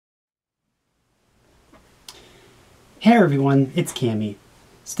Hey everyone, it's Cammy.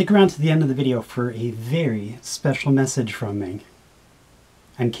 Stick around to the end of the video for a very special message from me.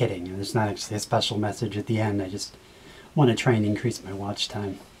 I'm kidding, there's not actually a special message at the end, I just want to try and increase my watch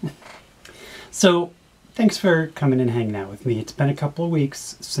time. So, thanks for coming and hanging out with me. It's been a couple of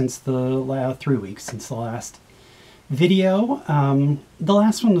weeks since 3 weeks since the last video. The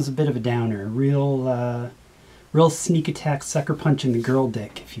last one was a bit of a downer, real sneak attack, sucker punch in the girl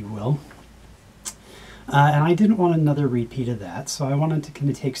dick, if you will. And I didn't want another repeat of that, so I wanted to kind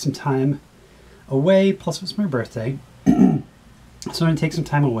of take some time away, plus it was my birthday. So I'm going to take some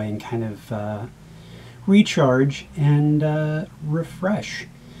time away and kind of recharge and refresh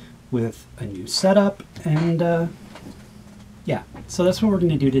with a new setup. And yeah, so that's what we're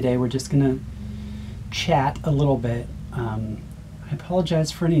going to do today. We're just going to chat a little bit. I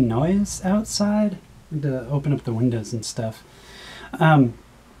apologize for any noise outside. I'm going to open up the windows and stuff.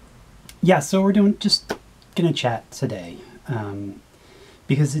 Yeah, so we're just gonna chat today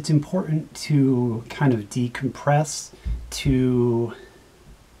because it's important to kind of decompress, to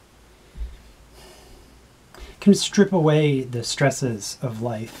kind of strip away the stresses of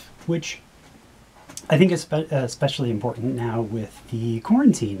life, which I think is especially important now with the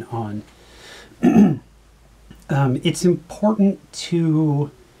quarantine on. It's important to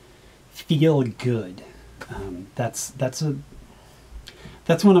feel good.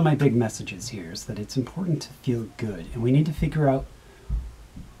 That's one of my big messages here, is that it's important to feel good, and we need to figure out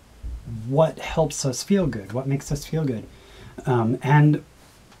what helps us feel good, what makes us feel good, and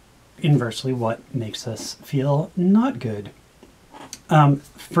inversely, what makes us feel not good.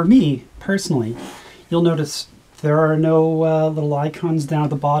 For me, personally, you'll notice there are no little icons down at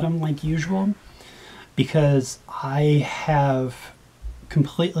the bottom like usual, because I have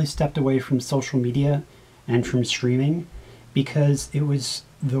completely stepped away from social media and from streaming, because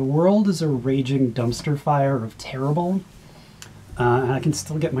the world is a raging dumpster fire of terrible, and I can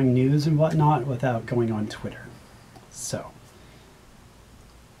still get my news and whatnot without going on Twitter. So,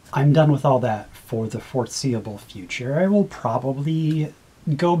 I'm done with all that for the foreseeable future. I will probably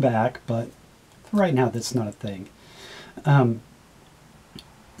go back, but right now that's not a thing.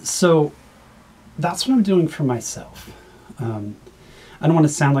 So, that's what I'm doing for myself. I don't want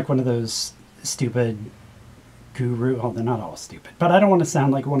to sound like one of those stupid guru, oh, they're not all stupid, but I don't want to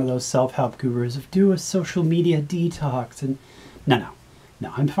sound like one of those self-help gurus of do a social media detox, and no,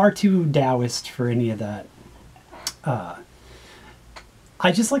 I'm far too Taoist for any of that. I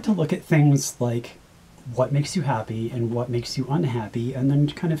just like to look at things like what makes you happy and what makes you unhappy, and then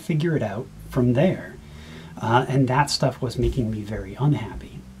kind of figure it out from there. And that stuff was making me very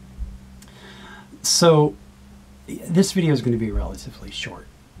unhappy. So this video is going to be relatively short.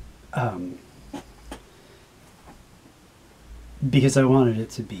 Because I wanted it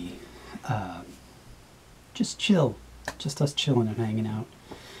to be just chill, just us chilling and hanging out.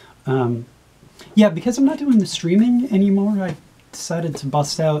 Yeah, because I'm not doing the streaming anymore, I decided to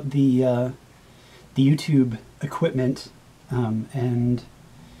bust out the YouTube equipment and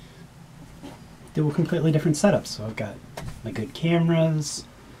do a completely different setup. So I've got my good cameras,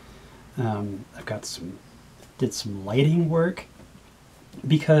 I've got did some lighting work,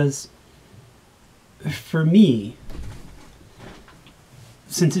 because for me,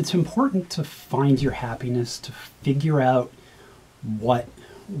 since it's important to find your happiness, to figure out what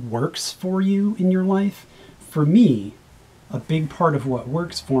works for you in your life, for me, a big part of what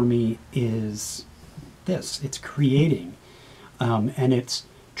works for me is this. It's creating, and it's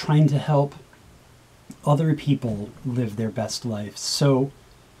trying to help other people live their best life. So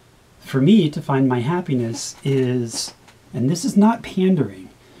for me, to find my happiness is, and this is not pandering,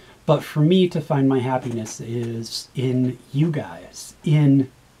 but for me to find my happiness is in you guys,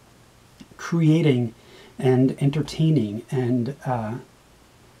 in creating and entertaining and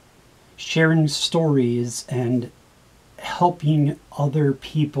sharing stories and helping other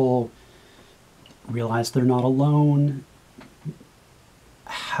people realize they're not alone,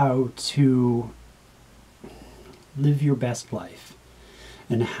 how to live your best life,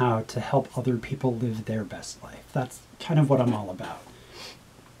 and how to help other people live their best life. That's kind of what I'm all about.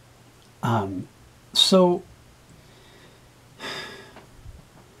 So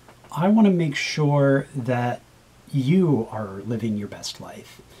I want to make sure that you are living your best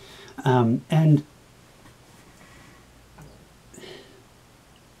life. And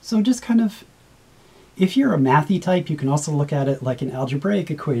so just kind of, if you're a mathy type, you can also look at it like an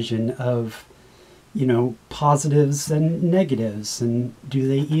algebraic equation of, you know, positives and negatives, and do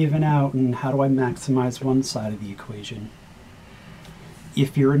they even out, and how do I maximize one side of the equation?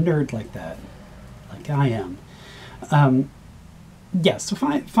 If you're a nerd like that, like I am, yeah, so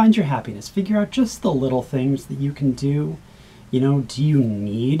find your happiness. Figure out just the little things that you can do. You know, do you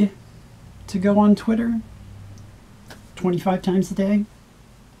need to go on Twitter 25 times a day?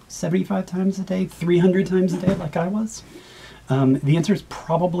 75 times a day? 300 times a day like I was? The answer is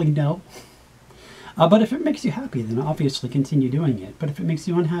probably no. But if it makes you happy, then obviously continue doing it. But if it makes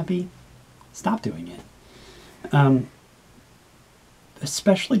you unhappy, stop doing it.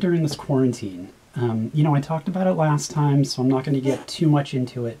 Especially during this quarantine. You know, I talked about it last time, so I'm not going to get too much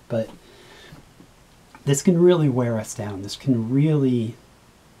into it, but this can really wear us down. This can really,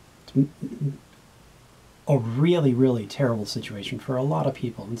 a really, really terrible situation for a lot of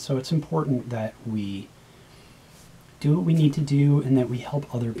people. And so it's important that we do what we need to do and that we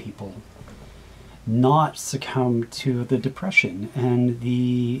help other people not succumb to the depression and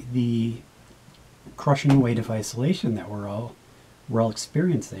the crushing weight of isolation that we're all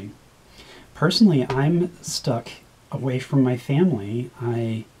experiencing. Personally, I'm stuck away from my family.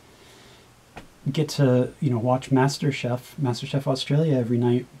 I get to, you know, watch MasterChef Australia every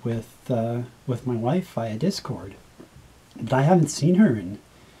night with my wife via Discord. But I haven't seen her in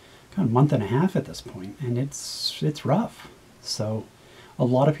kind of a month and a half at this point, and it's rough. So a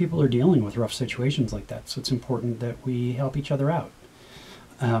lot of people are dealing with rough situations like that, so it's important that we help each other out.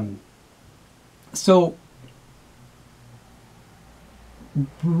 So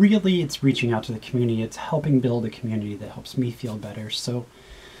really, it's reaching out to the community. It's helping build a community that helps me feel better. So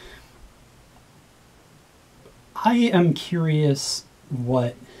I am curious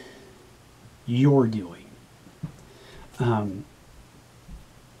what you're doing.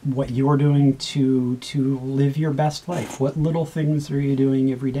 What you're doing to live your best life. What little things are you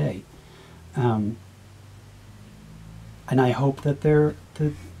doing every day? And I hope that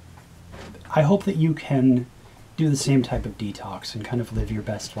I hope that you can do the same type of detox and kind of live your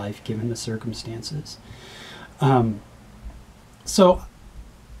best life given the circumstances. So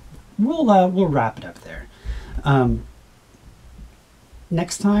we'll wrap it up there.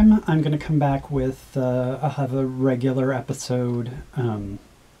 Next time I'm going to come back with I'll have a regular episode.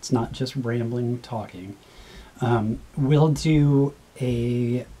 It's not just rambling talking. We'll do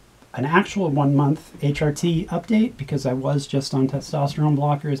an actual 1 month HRT update because I was just on testosterone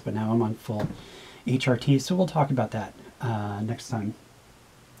blockers, but now I'm on full HRT, so we'll talk about that next time.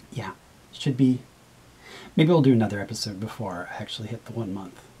 Yeah, should be. Maybe we'll do another episode before I actually hit the 1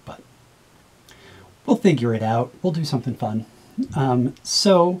 month, but we'll figure it out. We'll do something fun.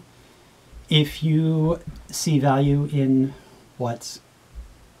 So if you see value in what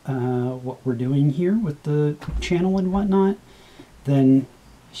we're doing here with the channel and whatnot, then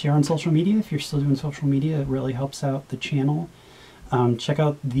share on social media. If you're still doing social media, it really helps out the channel. Check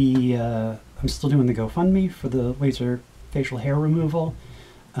out the I'm still doing the GoFundMe for the laser facial hair removal.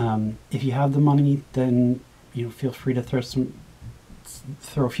 If you have the money, then feel free to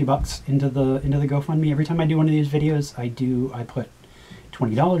throw a few bucks into the GoFundMe. Every time I do one of these videos, I put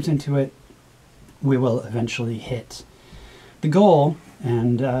 $20 into it. We will eventually hit the goal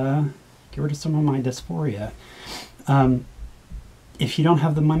and get rid of some of my dysphoria. If you don't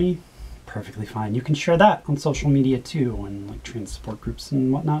have the money, perfectly fine. You can share that on social media too, and like trans support groups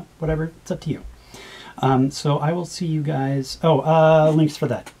and whatnot, whatever. It's up to you. So I will see you guys. Links for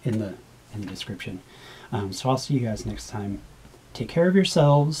that in the description. So I'll see you guys next time. Take care of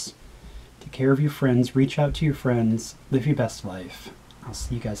yourselves. Take care of your friends. Reach out to your friends. Live your best life. I'll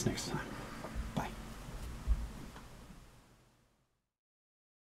see you guys next time.